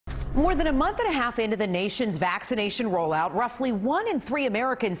More than a month and a half into the nation's vaccination rollout, roughly 1 in 3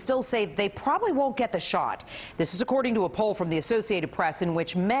 Americans still say they probably won't get the shot. This is according to a poll from the Associated Press in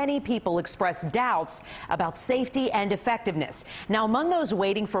which many people expressed doubts about safety and effectiveness. Now, among those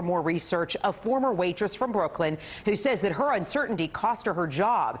waiting for more research, a former waitress from Brooklyn who says that her uncertainty cost her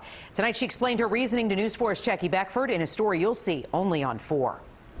job. Tonight, she explained her reasoning to News 4's Jackie Beckford in a story you'll see only on 4.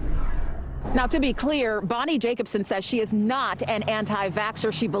 Now, to be clear, Bonnie Jacobson says she is not an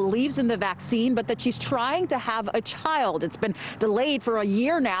anti-vaxxer. She believes in the vaccine, but that she's trying to have a child. It's been delayed for a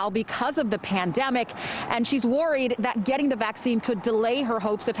year now because of the pandemic, and she's worried that getting the vaccine could delay her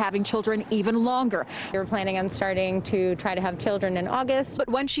hopes of having children even longer. We were planning on starting to try to have children in August. But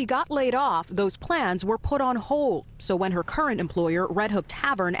when she got laid off, those plans were put on hold. So when her current employer, Red Hook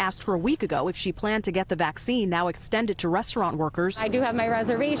Tavern, asked her a week ago if she planned to get the vaccine now extended to restaurant workers. I do have my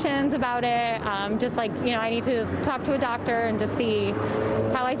reservations about it. Just like, I need to talk to a doctor and just see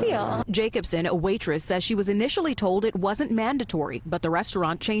how I feel. Jacobson, a waitress, says she was initially told it wasn't mandatory, but the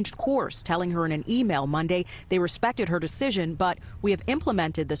restaurant changed course, telling her in an email Monday they respected her decision, but we have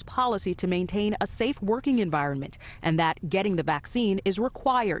implemented this policy to maintain a safe working environment and that getting the vaccine is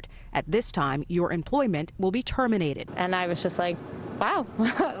required. At this time, your employment will be terminated. And I was just like, wow,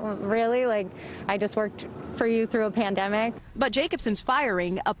 really? Like, I just worked for you through a pandemic. But Jacobson's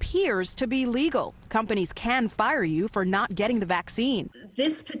firing appears to be legal. Companies can fire you for not getting the vaccine.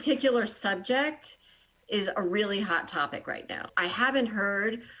 This particular subject is a really hot topic right now. I haven't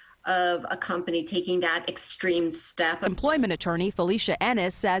heard of a company taking that extreme step. Employment attorney Felicia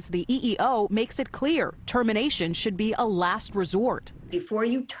Ennis says the EEO makes it clear termination should be a last resort. Before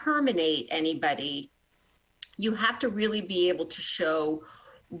you terminate anybody, you have to really be able to show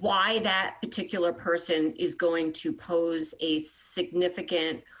why that particular person is going to pose a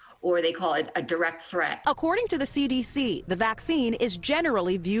significant, or they call it a direct threat. According to the CDC, the vaccine is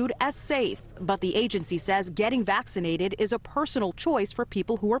generally viewed as safe, but the agency says getting vaccinated is a personal choice for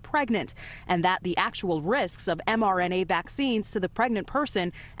people who are pregnant, and that the actual risks of mRNA vaccines to the pregnant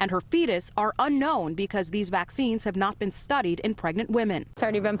person and her fetus are unknown because these vaccines have not been studied in pregnant women. It's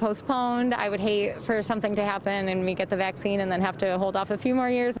already been postponed. I would hate for something to happen and we get the vaccine and then have to hold off a few more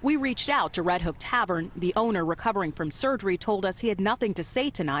years. We reached out to Red Hook Tavern. The owner, recovering from surgery, told us he had nothing to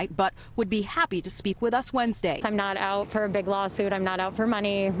say tonight, but would be happy to speak with us Wednesday. I'm not out for a big lawsuit. I'm not out for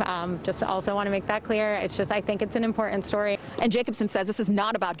money. Just also want to make that clear. It's just, I think it's an important story. And Jacobson says this is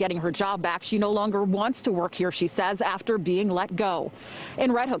not about getting her job back. She no longer wants to work here, she says, after being let go.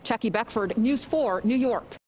 In Red Hook, Jackie Beckford, News 4, New York.